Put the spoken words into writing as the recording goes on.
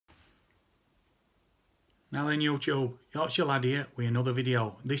Now then YouTube, Yorkshire Lad here with another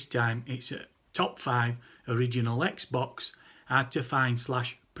video. This time it's a top 5 original Xbox hard to find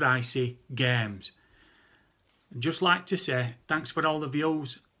 / pricey games. I'd just like to say thanks for all the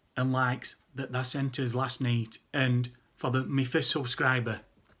views and likes that sent us last night, and for my first subscriber,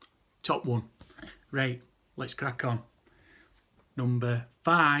 top one. Right, let's crack on. Number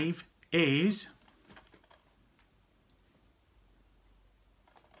 5 is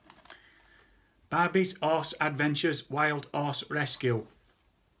Barbie's Horse Adventures Wild Horse Rescue.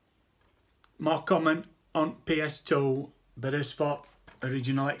 More common on PS2, but as for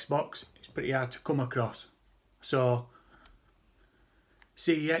original Xbox, it's pretty hard to come across. So,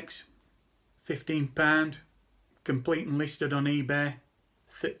 CEX, £15, complete and listed on eBay,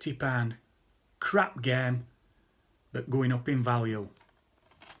 £30. Crap game, but going up in value.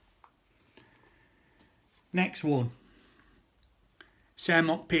 Next one. Same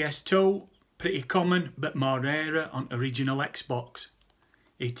on PS2, pretty common but more rarer on original Xbox.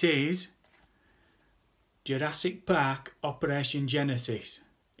 It is Jurassic Park Operation Genesis.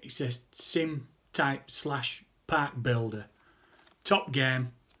 It's a sim type / park builder. Top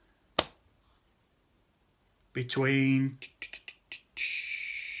game between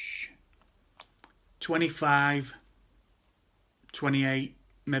 25, 28,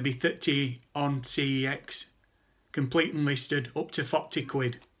 maybe 30 on CEX. Complete and listed, up to 40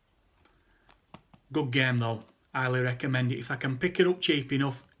 quid. Good game though, highly recommend it. If I can pick it up cheap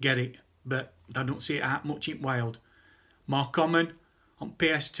enough, get it. But I don't see it out much in Wild. More common on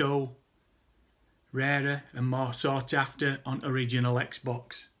PS2, rarer and more sought after on original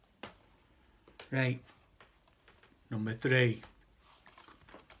Xbox. Right, number 3.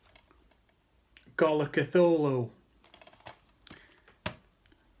 Call of Cthulhu.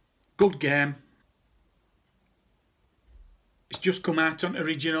 Good game. It's just come out on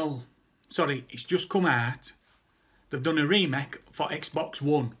original. Sorry, it's just come out. They've done a remake for Xbox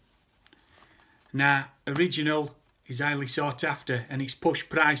One. Now, original is highly sought after and it's pushed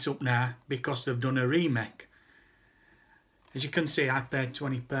price up now because they've done a remake. As you can see, I paid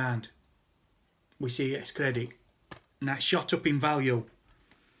 £20. We see it's credit. And that's shot up in value.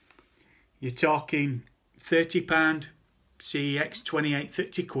 You're talking £30, CEX 28,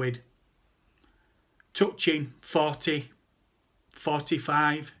 30 quid. Touching 40,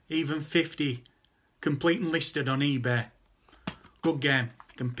 45, even 50. Complete and listed on eBay. Good game.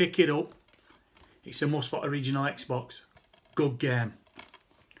 You can pick it up. It's a must for original Xbox. Good game.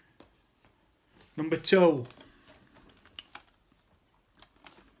 Number 2.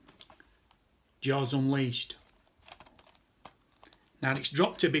 Jaws Unleashed. Now it's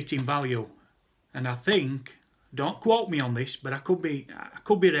dropped a bit in value, and I think, don't quote me on this, but I could be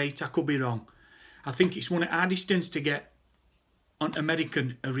right, I could be wrong. I think it's one of the hardest things to get on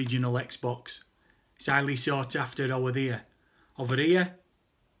American original Xbox. It's highly sought after over there. Over here,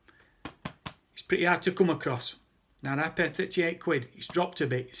 it's pretty hard to come across. Now I paid 38 quid. It's dropped a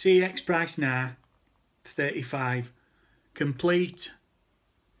bit. CX price now, 35. Complete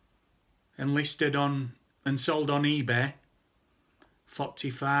and listed on and sold on eBay,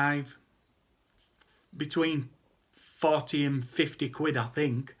 45. Between 40 and 50 quid, I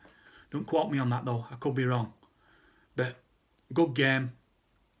think. Don't quote me on that though, I could be wrong. But good game,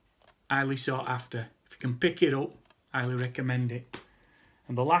 highly sought after. If you can pick it up, highly recommend it.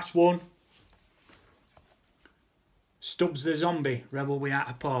 And the last one, Stubbs the Zombie, Rebel Without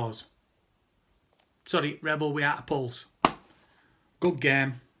a Pause. Sorry, Rebel Without a Pulse. Good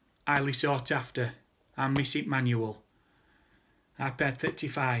game, highly sought after. I miss it manual. I paid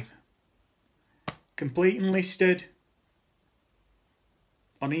 35. Complete and listed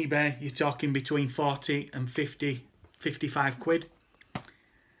on eBay, you're talking between 40 and 50, 55 quid.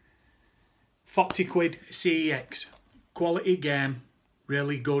 40 quid CEX. Quality game,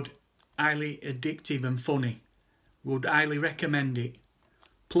 really good, highly addictive and funny. Would highly recommend it.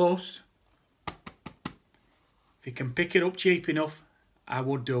 Plus, if you can pick it up cheap enough, I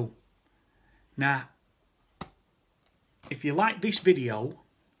would do. Now, if you like this video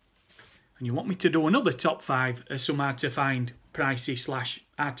and you want me to do another top 5 of some hard to find pricey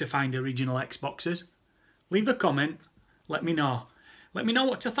 / hard to find original Xboxes, leave a comment, let me know. Let me know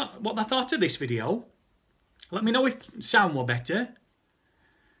what I thought of this video. Let me know if sound were better.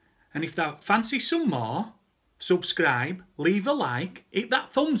 And if that fancy some more, subscribe, leave a like, hit that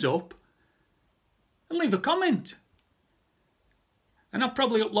thumbs up, and leave a comment. And I'll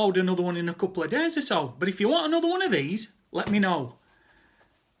probably upload another one in a couple of days or so. But if you want another one of these, let me know.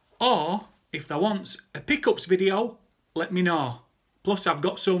 Or, if there wants a pickups video, let me know. Plus, I've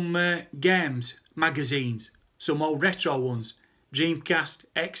got some games magazines, some old retro ones. Dreamcast,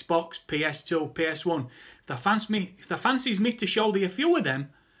 Xbox, PS2, PS1. If If there fancies me to show thee a few of them,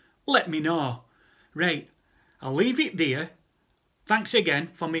 let me know. Right, I'll leave it there. Thanks again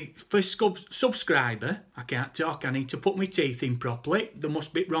for my first subscriber. I can't talk, I need to put my teeth in properly. There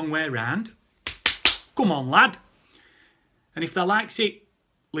must be wrong way round. Come on, lad. And if they likes it,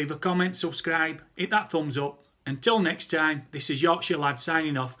 leave a comment, subscribe, hit that thumbs up. Until next time, this is Yorkshire Lad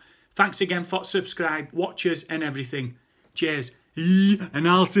signing off. Thanks again for subscribe, watchers and everything. Cheers. And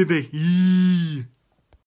I'll see thee.